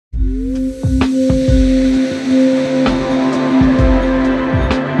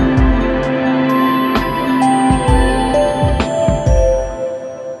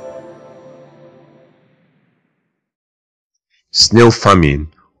Snail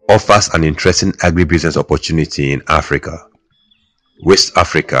farming offers an interesting agribusiness opportunity in Africa. West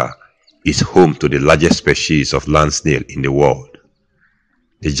Africa is home to the largest species of land snail in the world.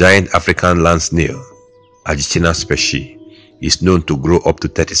 The giant African land snail, Algeria species, is known to grow up to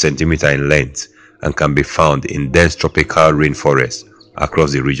 30 cm in length and can be found in dense tropical rainforests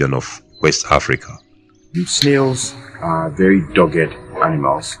across the region of West Africa. Snails are very dogged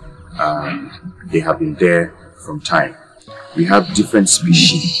animals, and they have been there from time. We have different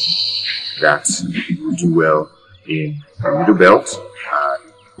species that do well in the middle belt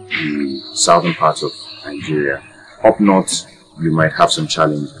and the southern part of Nigeria. Up north, you might have some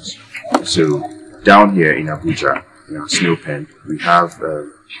challenges. So down here in Abuja, in our snail pen, we have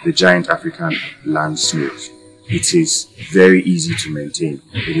the giant African land snails. It is very easy to maintain.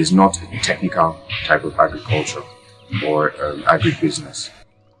 It is not a technical type of agriculture or agribusiness.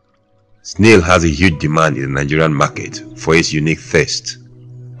 Snail has a huge demand in the Nigerian market for its unique taste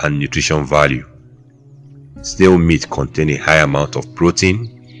and nutrition value. Snail meat contains a high amount of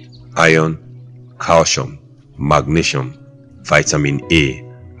protein, iron, calcium, magnesium, vitamin A,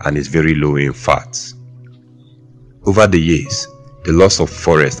 and is very low in fats. Over the years, the loss of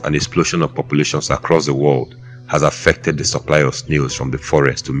forest and explosion of populations across the world has affected the supply of snails from the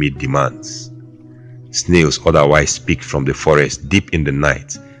forest to meet demands. Snails otherwise picked from the forest deep in the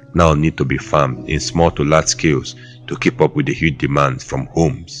night now need to be farmed in small to large scales to keep up with the huge demands from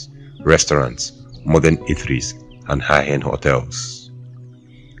homes, restaurants, modern eateries, and high-end hotels.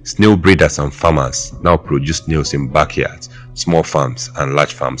 Snail breeders and farmers now produce snails in backyards, small farms, and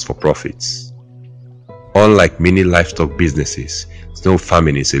large farms for profits. Unlike many livestock businesses, snail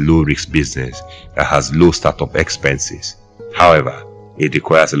farming is a low-risk business that has low startup expenses. However, it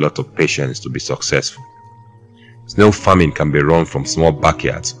requires a lot of patience to be successful. Snail farming can be run from small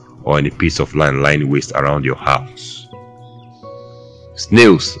backyards or in a piece of land lying waste around your house.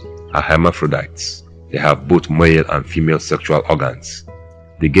 Snails are hermaphrodites. They have both male and female sexual organs.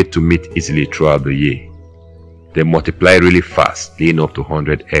 They get to mate easily throughout the year. They multiply really fast, laying up to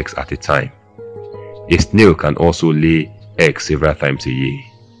 100 eggs at a time. A snail can also lay eggs several times a year.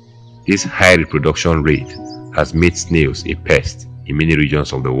 This high reproduction rate has made snails a pest in many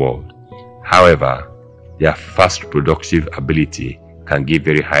regions of the world. However, their fast reproductive ability can give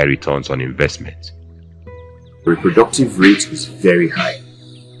very high returns on investment. The reproductive rate is very high.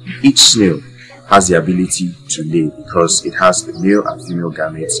 Each snail has the ability to lay because it has the male and female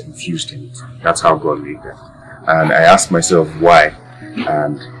gametes infused in it. That's how God made them. And I asked myself why,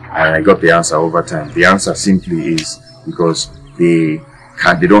 and I got the answer over time. The answer simply is because they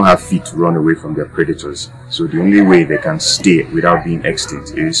don't have feet to run away from their predators. So the only way they can stay without being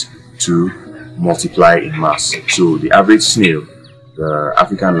extinct is to multiply in mass. So the average snail, the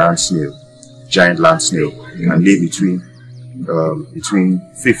African land snail, giant land snail, can lay between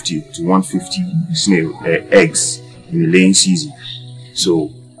 50 to 150 eggs in the laying season.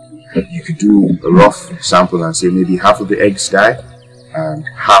 So you could do a rough sample and say maybe half of the eggs die and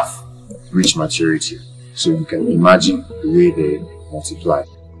half reach maturity. So you can imagine the way they multiply.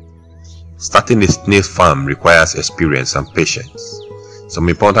 Starting a snail farm requires experience and patience. Some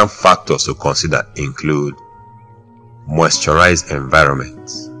important factors to consider include moisturized environment.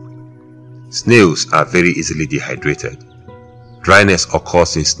 Snails are very easily dehydrated. Dryness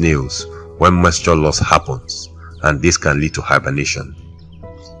occurs in snails when moisture loss happens, and this can lead to hibernation.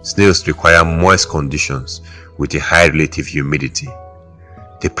 Snails require moist conditions with a high relative humidity.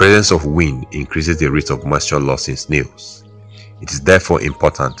 The presence of wind increases the rate of moisture loss in snails. It is therefore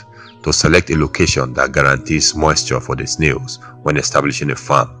important to select a location that guarantees moisture for the snails when establishing a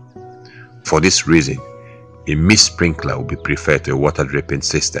farm. For this reason, a mist sprinkler will be preferred to a water dripping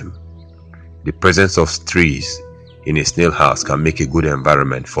system. The presence of trees in a snail house can make a good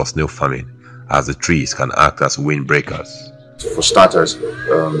environment for snail farming, as the trees can act as windbreakers. For starters,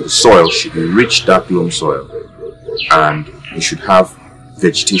 the soil should be rich dark loam soil, and you should have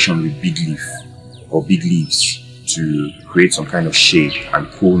vegetation with big leaf or big leaves to create some kind of shade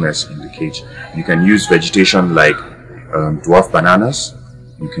and coolness in the cage. You can use vegetation like dwarf bananas,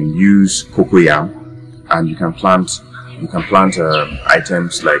 you can use cocoyam, and you can plant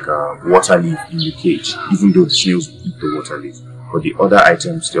items like water leaf in the cage, even though the snails eat the water leaf. But the other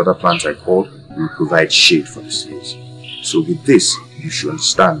items, the other plants I called, will provide shade for the snails. So with this, you should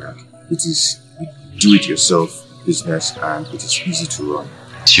understand that it is a do-it-yourself business and it is easy to run.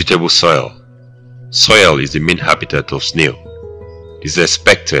 Suitable soil. Soil is the main habitat of snail. It is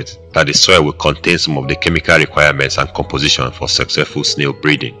expected that the soil will contain some of the chemical requirements and composition for successful snail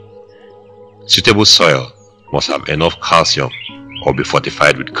breeding. Suitable soil must have enough calcium or be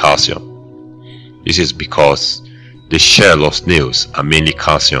fortified with calcium. This is because The shell of snails are mainly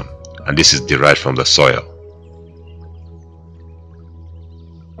calcium, and this is derived from the soil.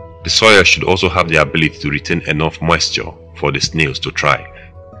 The soil should also have the ability to retain enough moisture for the snails to thrive.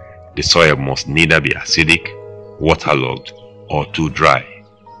 The soil must neither be acidic, waterlogged, or too dry.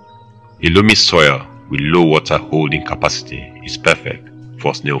 A loamy soil with low water holding capacity is perfect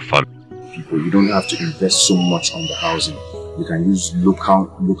for snail farming. You don't have to invest so much on the housing. You can use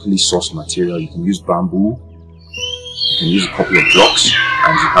locally sourced material. You can use bamboo. You can use a couple of blocks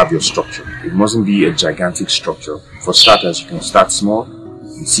and you have your structure. It mustn't be a gigantic structure. For starters, you can start small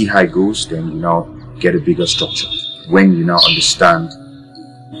and see how it goes, then you now get a bigger structure when you now understand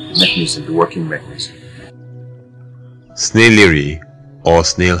the mechanism, the working mechanism. Snailary or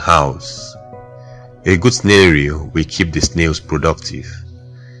snail house. A good snailary will keep the snails productive.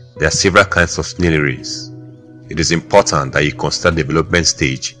 There are several kinds of snaileries. It is important that you consider the development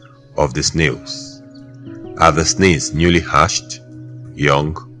stage of the snails. Are the snails newly hatched,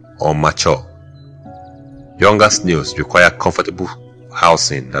 young, or mature? Younger snails require comfortable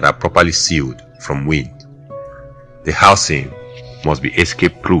housing that are properly sealed from wind. The housing must be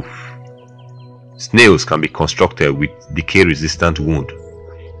escape-proof. Snails can be constructed with decay-resistant wood.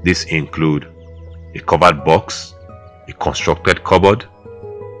 These include a covered box, a constructed cupboard,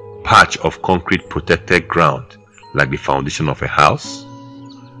 patch of concrete protected ground like the foundation of a house.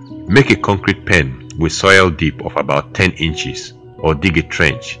 Make a concrete pen with soil depth of about 10 inches or dig a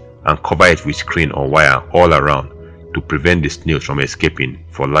trench and cover it with screen or wire all around to prevent the snails from escaping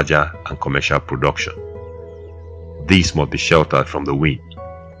for larger and commercial production. These must be sheltered from the wind.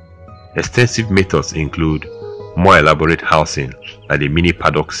 Extensive methods include more elaborate housing like the mini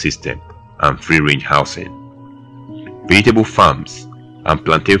paddock system and free-range housing. Vegetable farms and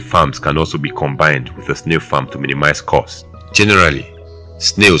plantain farms can also be combined with a snail farm to minimize costs. Generally,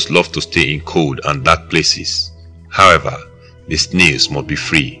 snails love to stay in cold and dark places. However, the snails must be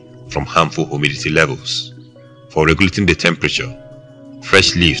free from harmful humidity levels. For regulating the temperature,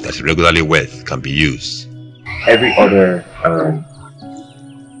 fresh leaves that are regularly wet can be used. Every other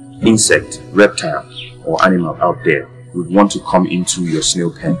insect, reptile, or animal out there would want to come into your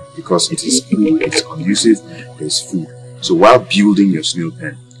snail pen because it is clean, it's conducive, there's food. So while building your snail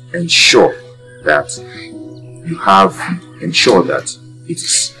pen, ensure that it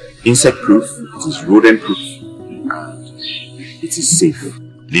is insect proof, it is rodent proof, and it is safe.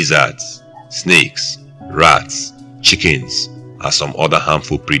 Lizards, snakes, rats, chickens, and some other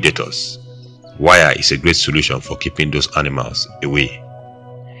harmful predators. Wire is a great solution for keeping those animals away.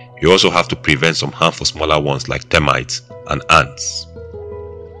 You also have to prevent some harmful smaller ones like termites and ants.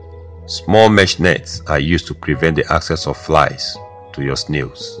 Small mesh nets are used to prevent the access of flies to your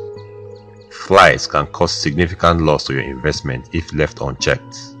snails. Flies can cause significant loss to your investment if left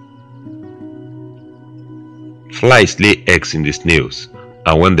unchecked. Flies lay eggs in the snails,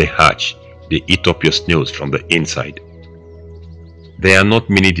 and when they hatch, they eat up your snails from the inside. There are not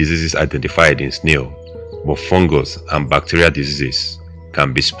many diseases identified in snail, but fungus and bacterial diseases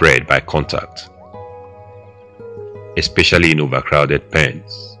can be spread by contact, especially in overcrowded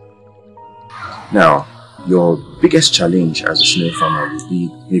pens. Now, your biggest challenge as a snail farmer will be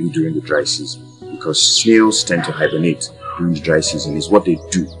maybe during the dry season, because snails tend to hibernate during the dry season. Is what they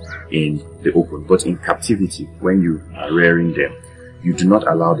do in the open, but in captivity, when you are rearing them, you do not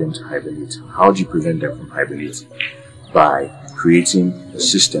allow them to hibernate. How do you prevent them from hibernating? By creating a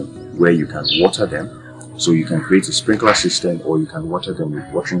system where you can water them. So you can create a sprinkler system, or you can water them with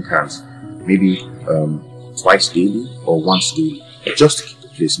watering cans, maybe twice daily or once daily, just to keep the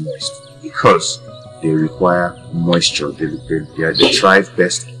place moist, because they require moisture. They thrive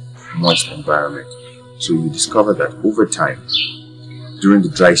best in moist environment. So you discover that over time, during the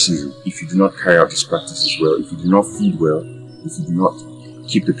dry season, if you do not carry out these practices well, if you do not feed well, if you do not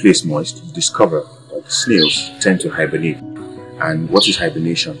keep the place moist, you discover that the snails tend to hibernate. And what is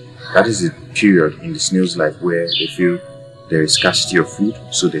hibernation? That is a period in the snail's life where they feel there is scarcity of food,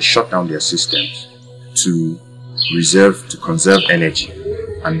 so they shut down their systems to conserve energy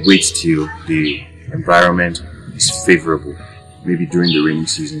and wait till the environment is favorable. Maybe during the rainy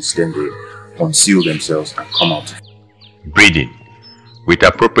seasons, then they unseal themselves and come out. Breeding. With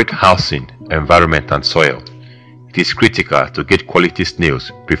appropriate housing, environment and soil, it is critical to get quality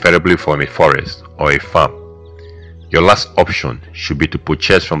snails, preferably from a forest or a farm. Your last option should be to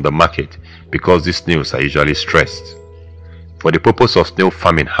purchase from the market because these snails are usually stressed. For the purpose of snail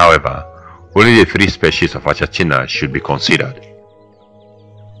farming, however, only the 3 species of Achatina should be considered.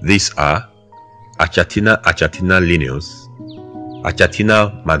 These are Achatina linus,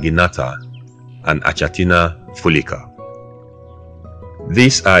 Achatina marginata, and Achatina fulica.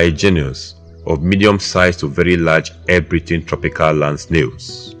 These are a genus of medium-sized to very large air-breathing tropical land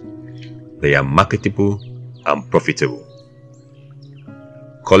snails. They are marketable and profitable.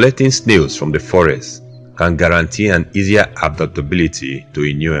 Collecting snails from the forest can guarantee an easier adaptability to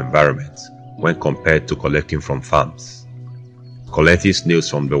a new environment when compared to collecting from farms. Collecting snails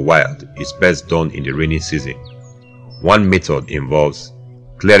from the wild is best done in the rainy season. One method involves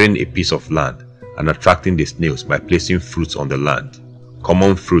clearing a piece of land and attracting the snails by placing fruits on the land.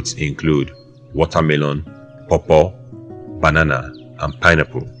 Common fruits include watermelon, pawpaw, banana, and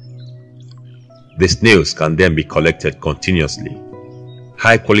pineapple. The snails can then be collected continuously.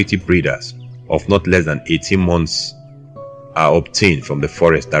 High-quality breeders of not less than 18 months are obtained from the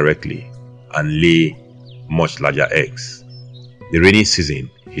forest directly and lay much larger eggs. The rainy season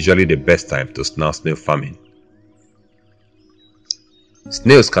is usually the best time to start snail farming.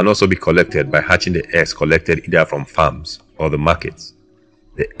 Snails can also be collected by hatching the eggs collected either from farms or the markets.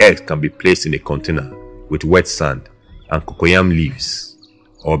 The eggs can be placed in a container with wet sand and cocoyam leaves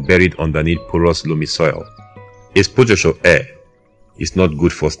or buried underneath porous loamy soil. Exposure to air is not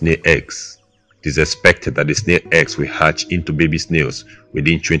good for snail eggs. It is expected that the snail eggs will hatch into baby snails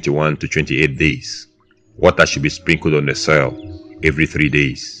within 21 to 28 days. Water should be sprinkled on the soil every 3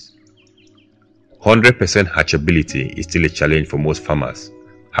 days. 100% hatchability is still a challenge for most farmers.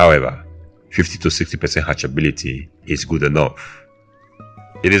 However, 50 to 60% hatchability is good enough.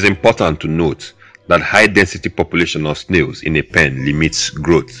 It is important to note that high density population of snails in a pen limits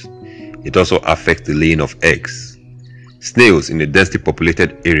growth. It also affects the laying of eggs. Snails in a densely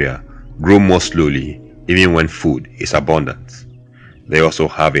populated area grow more slowly even when food is abundant. They also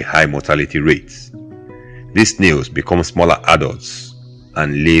have a high mortality rate. These snails become smaller adults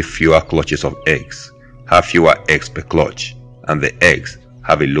and lay fewer clutches of eggs, have fewer eggs per clutch, and the eggs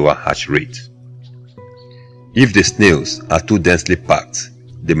have a lower hatch rate. If the snails are too densely packed,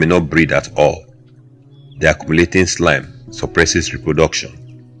 they may not breed at all. The accumulating slime suppresses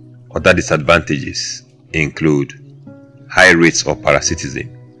reproduction. Other disadvantages include high rates of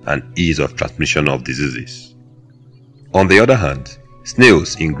parasitism and ease of transmission of diseases. On the other hand,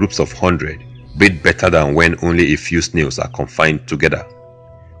 snails in groups of 100 breed better than when only a few snails are confined together.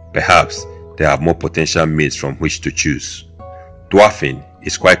 Perhaps they have more potential mates from which to choose. Dwarfing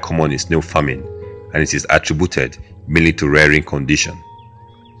is quite common in snail farming, and it is attributed mainly to rearing condition.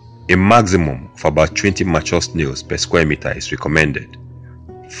 A maximum of about 20 mature snails per square meter is recommended,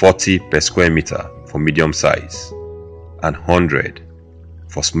 40 per square meter for medium size, and 100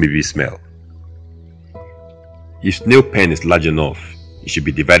 for baby smell. If snail pen is large enough, it should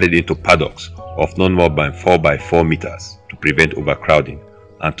be divided into paddocks of no more than 4 by 4 meters to prevent overcrowding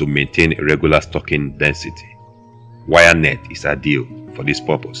and to maintain a regular stocking density. Wire net is ideal for this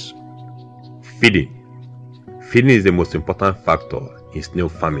purpose. Feeding. Feeding is the most important factor in snail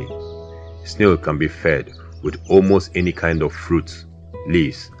farming. Snail can be fed with almost any kind of fruit,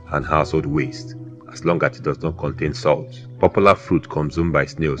 leaves, and household waste, as long as it does not contain salt. Popular fruit consumed by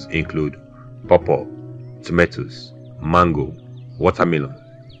snails include pawpaw, tomatoes, mango, watermelon,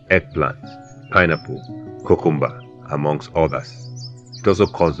 eggplant, pineapple, cucumber, amongst others. It also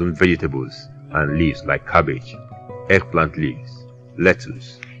consumes vegetables and leaves like cabbage, eggplant leaves,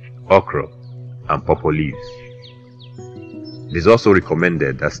 lettuce, okra, and pawpaw leaves. It is also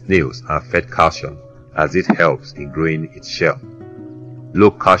recommended that snails are fed calcium as it helps in growing its shell.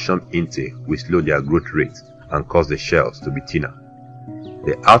 Low calcium intake will slow their growth rate and cause the shells to be thinner.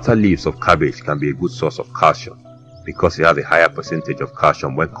 The outer leaves of cabbage can be a good source of calcium because it has a higher percentage of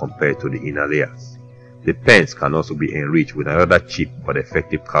calcium when compared to the inner layers. The pens can also be enriched with another cheap but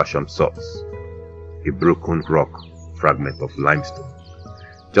effective calcium source, a broken rock fragment of limestone.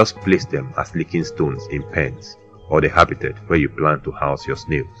 Just place them as leaking stones in pens or the habitat where you plan to house your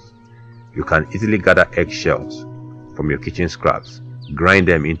snails. You can easily gather eggshells from your kitchen scraps, grind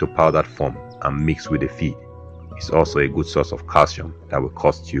them into powdered form, and mix with the feed. It's also a good source of calcium that will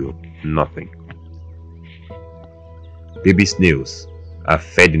cost you nothing. Baby snails are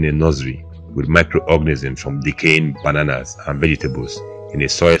fed in a nursery with microorganisms from decaying bananas and vegetables in a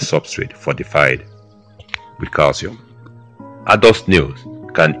soil substrate fortified with calcium. Adult snails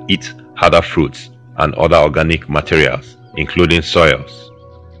can eat harder fruits and other organic materials, including soils.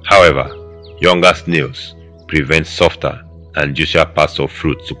 However, younger snails prevent softer and juicier parts of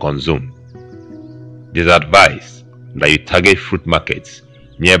fruit to consume. It is advised that you target fruit markets,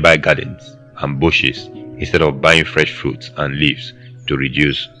 nearby gardens, and bushes instead of buying fresh fruits and leaves to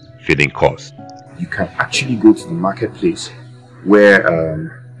reduce feeding costs. You can actually go to the marketplace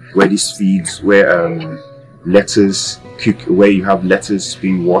where these feeds, where lettuce, where you have lettuce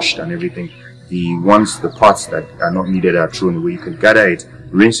being washed and everything. The parts that are not needed are thrown away. You can gather it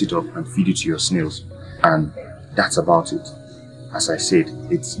rinse it up and feed it to your snails, and that's about it. As I said,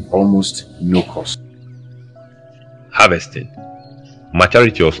 it's almost no cost. Harvesting.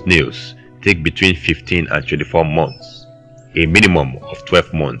 Maturity of snails take between 15 and 24 months. A minimum of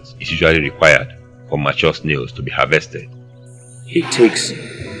 12 months is usually required for mature snails to be harvested. It takes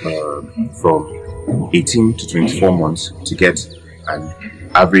from 18 to 24 months to get an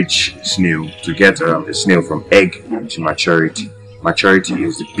average snail, to get a snail from egg to maturity. Maturity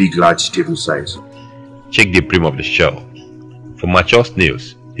is the big, large table size. Check the brim of the shell. For mature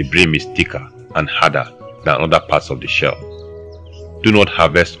snails, the brim is thicker and harder than other parts of the shell. Do not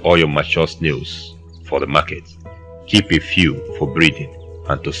harvest all your mature snails for the market. Keep a few for breeding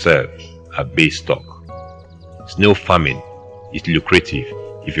and to serve as base stock. Snail farming is lucrative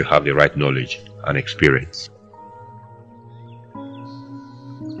if you have the right knowledge and experience.